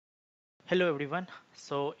Hello everyone.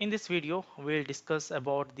 So in this video we'll discuss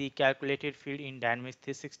about the calculated field in Dynamics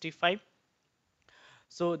 365.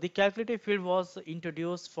 So the calculated field was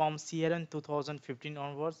introduced from CRN 2015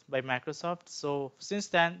 onwards by Microsoft. So since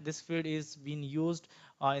then this field is being used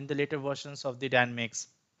in the later versions of the Dynamics.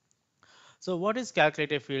 So what is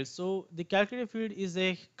calculated field? So the calculated field is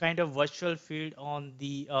a kind of virtual field on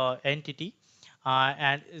the entity,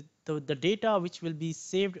 the data which will be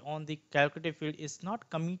saved on the calculated field is not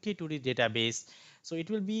committed to the database. So it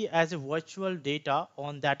will be as a virtual data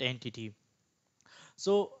on that entity.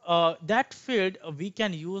 So that field we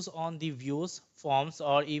can use on the views, forms,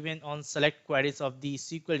 or even on select queries of the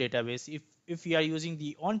SQL database. If you are using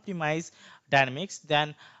the on-premise Dynamics,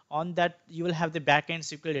 then on that you will have the backend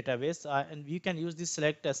SQL database, and you can use the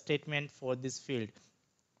select statement for this field.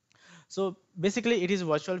 So basically, it is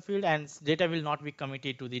virtual field, and data will not be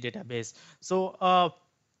committed to the database. So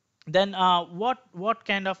then what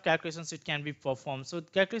kind of calculations it can be performed? So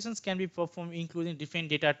calculations can be performed including different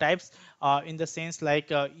data types, in the sense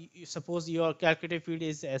like suppose your calculated field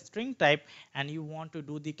is a string type and you want to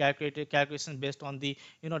do the calculated calculation based on the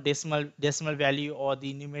decimal value or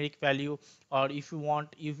the numeric value, or if you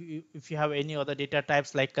want, if you have any other data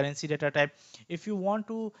types like currency data type, if you want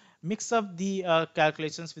to mix up the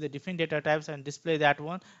calculations with the different data types and display that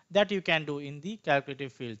one, that you can do in the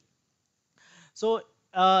calculated field. So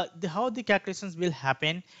how the calculations will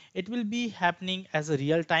happen, it will be happening as a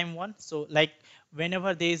real-time one. So like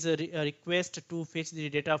whenever there is a request to fetch the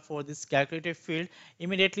data for this calculated field,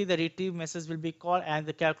 immediately the retrieve message will be called and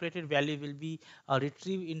the calculated value will be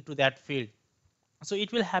retrieved into that field. So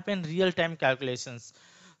it will happen real-time calculations.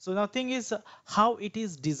 So now thing is how it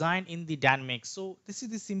is designed in the Dynamics. So this is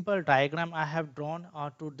the simple diagram I have drawn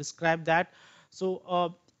to describe that.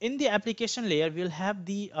 So in the application layer we'll have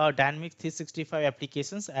the Dynamics 365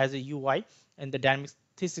 applications as a UI, and the Dynamics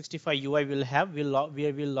 365 UI will have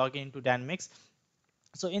where we'll log into Dynamics.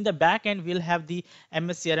 So in the back end we'll have the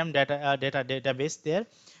MSCRM database there.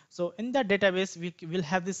 So in that database we will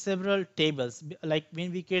have the several tables, like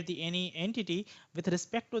when we create the any entity, with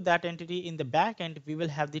respect to that entity in the back end we will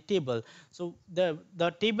have the table. So the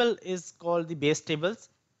table is called the base tables.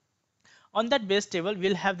 On that base table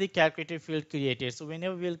we'll have the calculated field created. So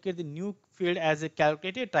whenever we'll create the new field as a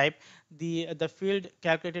calculated type, the field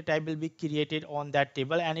calculated type will be created on that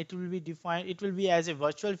table, and it will be defined, it will be as a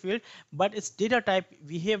virtual field, but its data type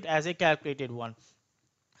behaved as a calculated one.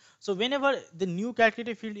 So whenever the new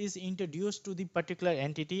calculated field is introduced to the particular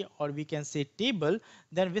entity, or we can say table,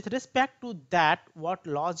 then with respect to that, what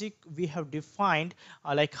logic we have defined,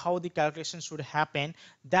 like how the calculation should happen,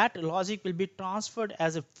 that logic will be transferred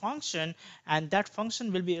as a function, and that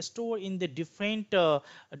function will be stored in the different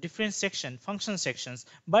function sections.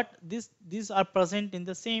 But these are present in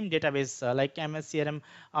the same database, like MSCRM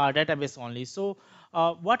database only. So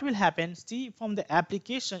what will happen? See, from the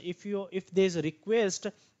application, if there is a request,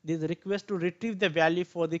 this request to retrieve the value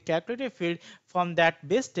for the calculated field from that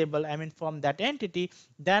base table, I mean from that entity,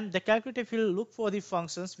 then the calculated field look for the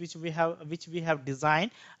functions which we have designed.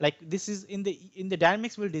 Like this is in the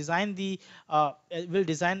Dynamics will design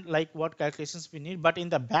like what calculations we need, but in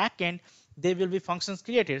the back end there will be functions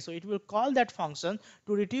created. So it will call that function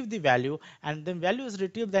to retrieve the value, and then value is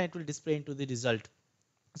retrieved, then it will display into the result.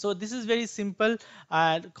 So this is very simple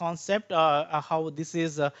concept, how this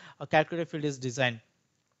is a calculated field is designed.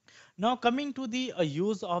 Now coming to the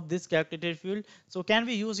use of this calculated field, so can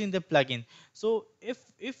we use in the plugin? So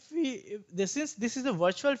since this is a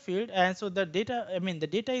virtual field, and so the data, I mean the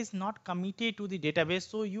data is not committed to the database,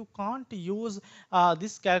 so you can't use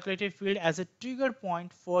this calculated field as a trigger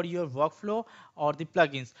point for your workflow or the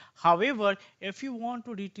plugins. However, if you want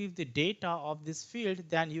to retrieve the data of this field,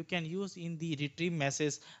 then you can use in the retrieve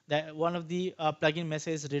message, that one of the plugin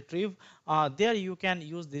message retrieve, there you can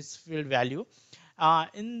use this field value.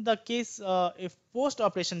 In the case if post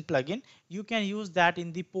operation plugin, you can use that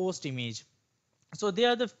in the post image. So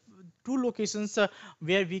there are the two locations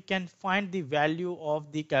where we can find the value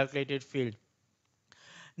of the calculated field.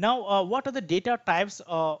 Now, what are the data types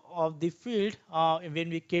of the field when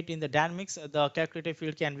we create in the Dynamics? The calculated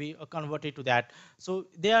field can be converted to that. So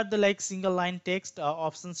they are the like single line text,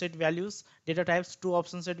 option set values, data types, two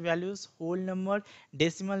option set values, whole number,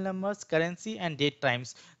 decimal numbers, currency, and date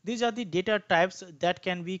times. These are the data types that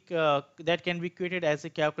can be created as a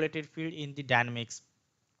calculated field in the Dynamics.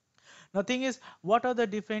 Now thing is, what are the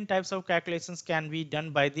different types of calculations can be done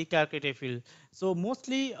by the calculated field? So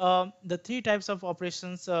mostly the three types of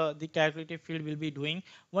operations the calculated field will be doing.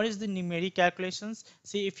 One is the numeric calculations.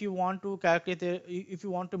 See, if you want to calculate, if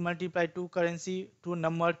you want to multiply two currency to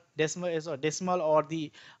number, decimal or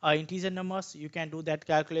the integer numbers, you can do that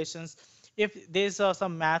calculations. if there's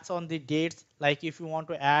some maths on the dates, like if you want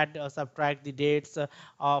to add subtract the dates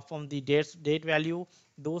from the date value,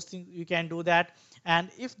 those things you can do that. And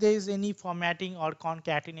if there is any formatting or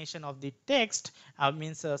concatenation of the text,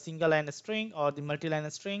 means a single line string or the multi-line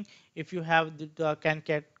string, if you have the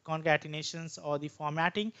concatenations or the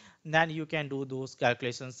formatting, then you can do those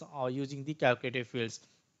calculations or using the calculated fields.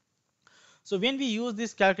 So when we use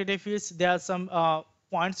these calculated fields, there are some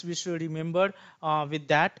points we should remember with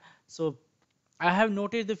that. So I have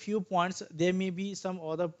noted the few points. There may be some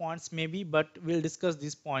other points maybe, but we'll discuss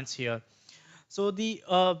these points here. So the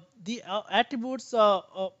attributes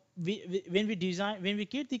when we design, when we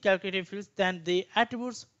create the calculated fields, then the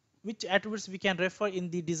attributes, which attributes we can refer in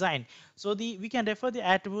the design. So the we can refer the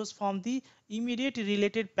attributes from the immediate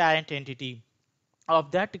related parent entity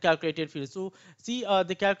of that calculated field. So see,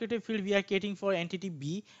 the calculated field we are creating for entity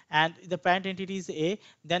B, and the parent entity is A.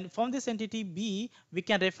 Then from this entity B, we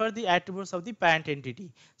can refer the attributes of the parent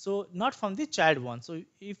entity. So not from the child one. So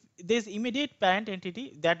if there's immediate parent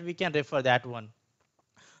entity, that we can refer that one.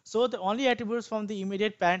 So the only attributes from the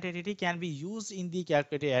immediate parent entity can be used in the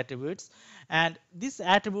calculated attributes, and these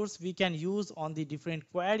attributes we can use on the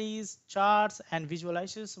different queries, charts, and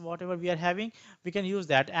visualizations, whatever we are having, we can use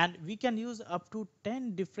that. And we can use up to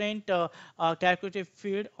 10 different calculated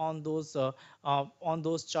field on those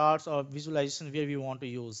charts or visualizations where we want to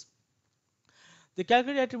use. The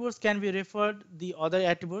calculated attributes can be referred the other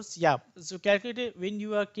attributes. Yeah. So calculated, when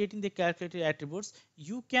you are creating the calculated attributes,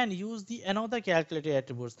 you can use the another calculated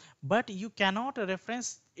attributes, but you cannot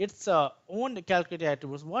reference its own calculated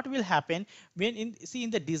attributes. What will happen when in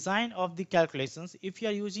the design of the calculations, if you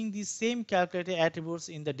are using the same calculated attributes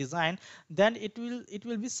in the design, then it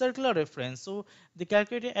will be circular reference. So the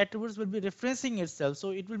calculated attributes will be referencing itself, so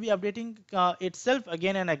it will be updating itself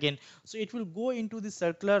again and again. So it will go into the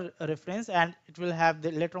circular reference, and it will have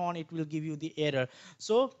the later on it will give you the error.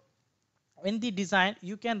 So in the design,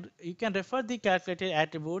 you can refer the calculated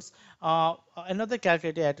attributes, another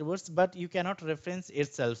calculated attributes, but you cannot reference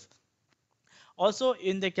itself. Also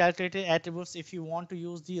in the calculated attributes, if you want to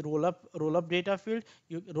use the rollup data field,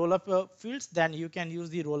 you rollup fields, then you can use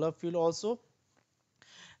the rollup field also.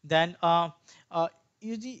 Then uh,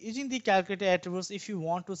 using the calculated attributes, if you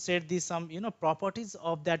want to set the some properties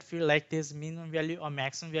of that field, like this minimum value or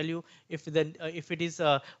maximum value, if it is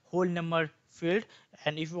a whole number field,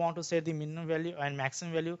 and if you want to set the minimum value and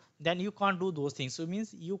maximum value, then you can't do those things. So it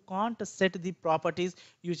means you can't set the properties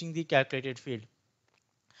using the calculated field.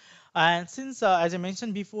 And since as I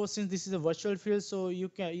mentioned before, since this is a virtual field, so you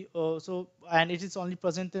can and it is only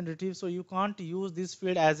present and retrieve, so you can't use this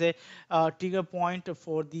field as a trigger point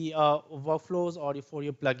for the workflows or for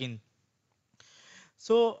your plugin.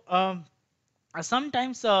 So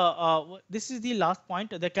sometimes this is the last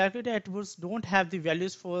point. The calculated attributes don't have the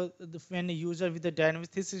values for when a user with the Dynamics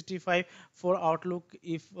 365 for Outlook,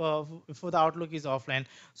 if for the Outlook is offline.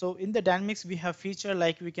 So in the Dynamics we have feature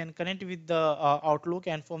like we can connect with the Outlook,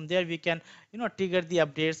 and from there we can trigger the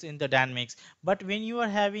updates in the Dynamics. But when you are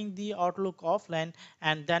having the Outlook offline,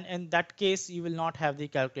 and then in that case you will not have the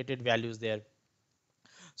calculated values there.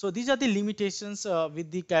 So these are the limitations with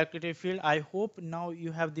the calculated field. I hope now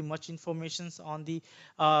you have the much informations on the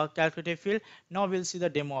calculated field. Now we'll see the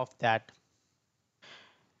demo of that.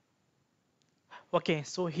 Okay,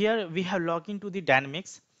 so here we have logged into the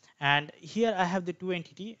Dynamics, and here I have the two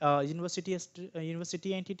entity, university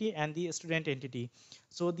entity and the student entity.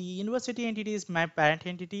 So the university entity is my parent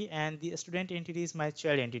entity, and the student entity is my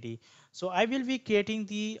child entity. So I will be creating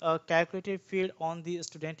the calculated field on the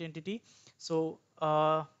student entity. So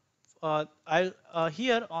I'll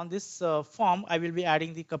here on this form I will be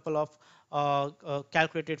adding the couple of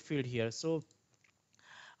calculated field here. So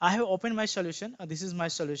I have opened my solution. This is my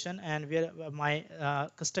solution, and where my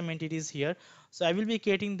custom entity is here. So I will be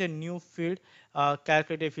creating the new field,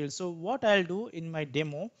 calculated field. So what I'll do in my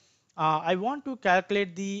demo, I want to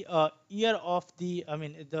calculate the year of the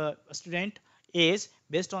student age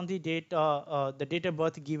based on the date of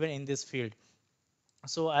birth given in this field.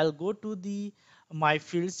 So I'll go to the my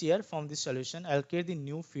fields here from this solution. I'll create the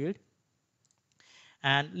new field,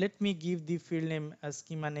 and let me give the field name as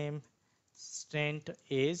schema name student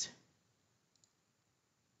age.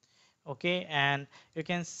 Okay, and you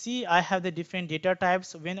can see I have the different data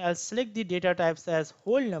types. When I'll select the data types as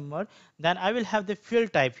whole number, then I will have the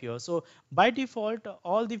field type here. So by default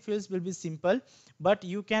all the fields will be simple, but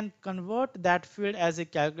you can convert that field as a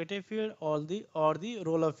calculated field or the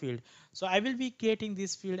roller field. So I will be creating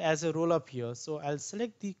this field as a roll up here. So I'll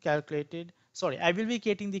select the calculated sorry, I will be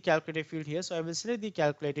getting the calculated field here, so I will select the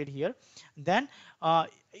calculated here. Then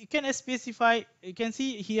you can specify, you can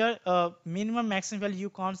see here minimum maximum value you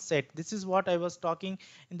can't set. This is what I was talking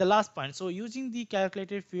in the last point. So using the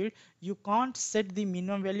calculated field, you can't set the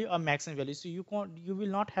minimum value or maximum value, so you will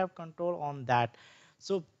not have control on that.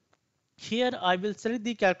 So here I will select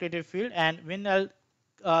the calculated field, and when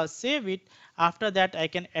I'll save it, after that I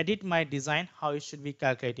can edit my design how it should be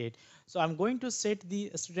calculated. So I'm going to set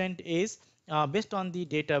the student age based on the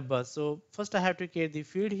date of birth. So first I have to create the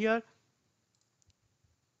field here.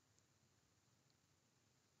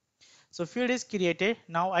 So field is created.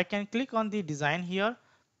 Now I can click on the design here,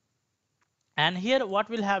 and here what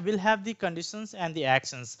we'll have the conditions and the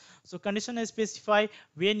actions. So condition is specify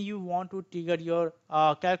when you want to trigger your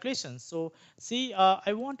calculations. So see,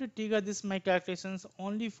 I want to trigger this my calculations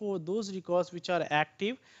only for those records which are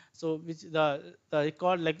active. So which the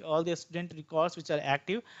record, like all the student records which are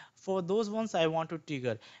active, for those ones I want to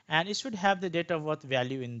trigger, and it should have the date of birth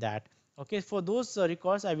value in that. Okay, for those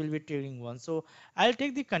records I will be triggering one. So I'll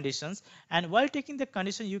take the conditions, and while taking the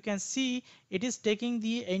condition, you can see it is taking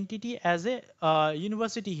the entity as a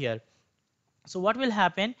university here. So what will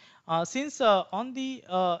happen, since on the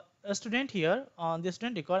student here, on the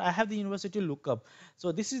student record, I have the university lookup.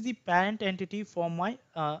 So this is the parent entity for my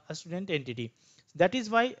student entity. That is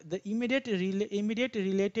why the immediate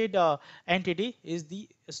related entity is the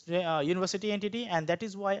university entity, and that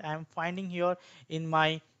is why I am finding here in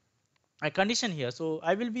my a condition here. So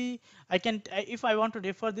I will be, if I want to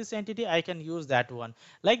refer this entity, I can use that one.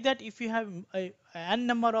 Like that, if you have a n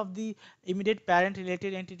number of the immediate parent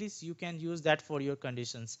related entities, you can use that for your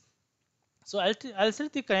conditions. So I'll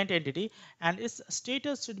select the current entity, and its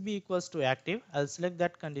status should be equals to active. I'll select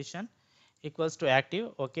that condition, equals to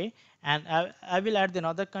active. Okay, and I will add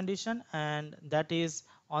another condition, and that is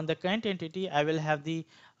on the current entity I will have the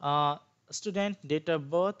student date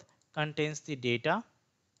of birth contains the data.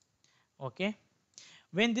 Okay,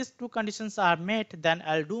 when these two conditions are met, then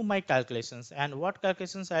I'll do my calculations. And what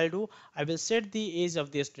calculations I'll do, I will set the age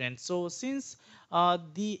of the student. So since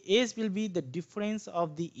the age will be the difference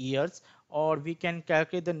of the years, or we can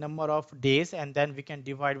calculate the number of days and then we can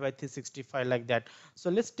divide by 365, like that.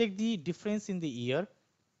 So let's take the difference in the year.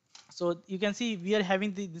 So you can see we are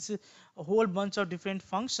having this is a whole bunch of different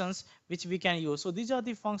functions which we can use. So these are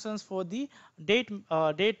the functions for the date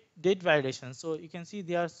validation. So you can see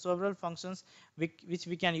there are several functions which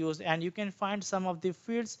we can use, and you can find some of the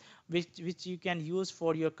fields which you can use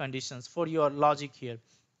for your conditions, for your logic here.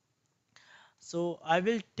 So I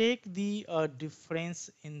will take the difference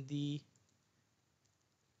in the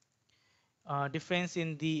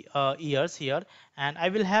years here, and I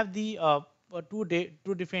will have the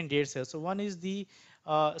two different dates here. So one is the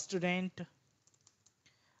student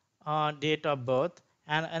date of birth,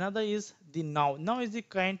 and another is the now is the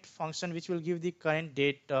current function which will give the current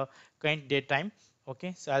date time.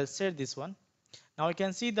 Okay, so I'll set this one. Now you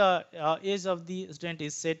can see the age of the student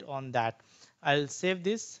is set on that. I'll save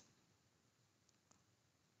this,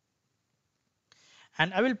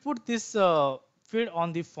 and I will put this field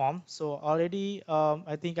on the form. So already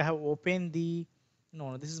I think I have opened the,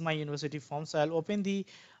 no, this is my university form. So I'll open the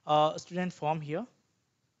student form here.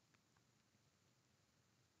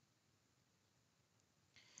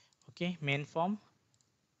 Okay, main form.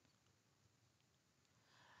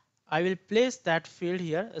 I will place that field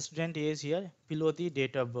here, student age here, below the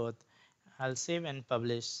date of birth. I'll save and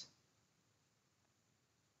publish.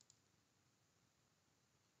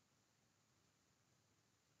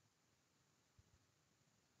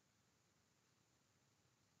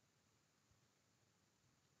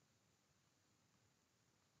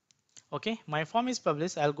 Okay, my form is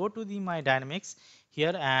published. I'll go to the my dynamics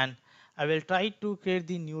here, and I will try to create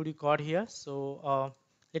the new record here. So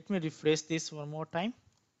let me refresh this one more time.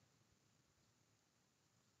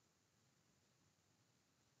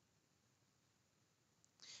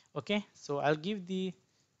 Okay, so I'll give the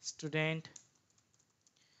student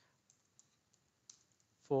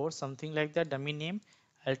for something like that, dummy name.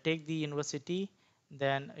 I'll take the university,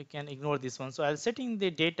 then I can ignore this one. So I'll setting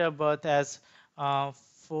the date of birth as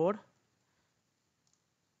 4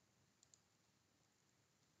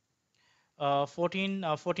 14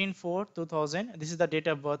 4 2000. This is the date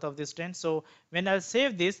of birth of the student. So when I'll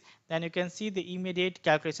save this, then you can see the immediate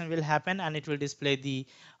calculation will happen, and it will display the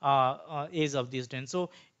age of the student. So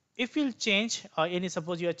if you'll change any,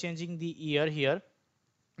 suppose you are changing the year here,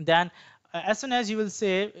 then as soon as you will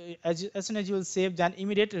save, as soon as you will save, then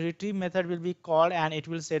immediate retrieve method will be called, and it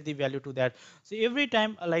will set the value to that. So every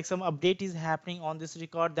time like some update is happening on this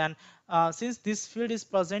record, then since this field is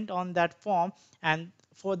present on that form, and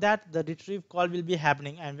for that the retrieve call will be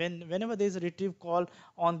happening, and whenever there is a retrieve call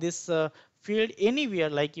on this field anywhere,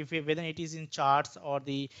 like if whether it is in charts or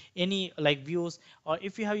the any like views, or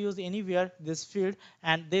if you have used anywhere this field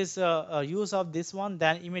and this use of this one,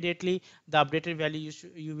 then immediately the updated value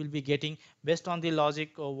you will be getting based on the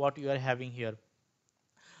logic of what you are having here.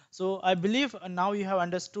 So I believe now you have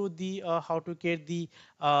understood the how to create the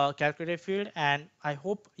calculated field, and I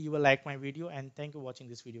hope you will like my video, and thank you for watching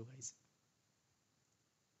this video, guys.